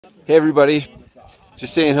Hey everybody,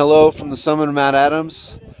 just saying hello from the summit of Mount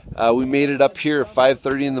Adams. We made it up here at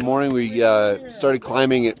 5:30 in the morning. We started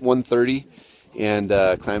climbing at 1:30 and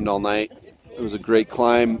climbed all night. It was a great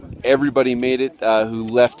climb. Everybody made it who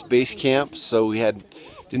left base camp, so we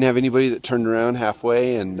didn't have anybody that turned around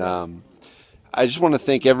halfway. And I just want to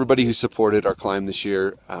thank everybody who supported our climb this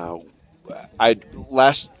year.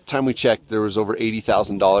 Last time we checked, there was over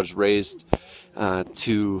 $80,000 raised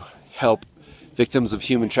to help victims of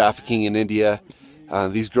human trafficking in India.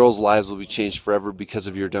 These girls' lives will be changed forever because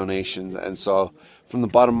of your donations. And so from the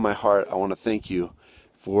bottom of my heart, I want to thank you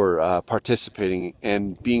for participating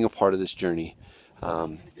and being a part of this journey.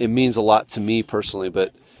 It means a lot to me personally,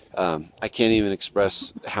 but I can't even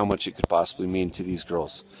express how much it could possibly mean to these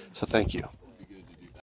girls. So thank you.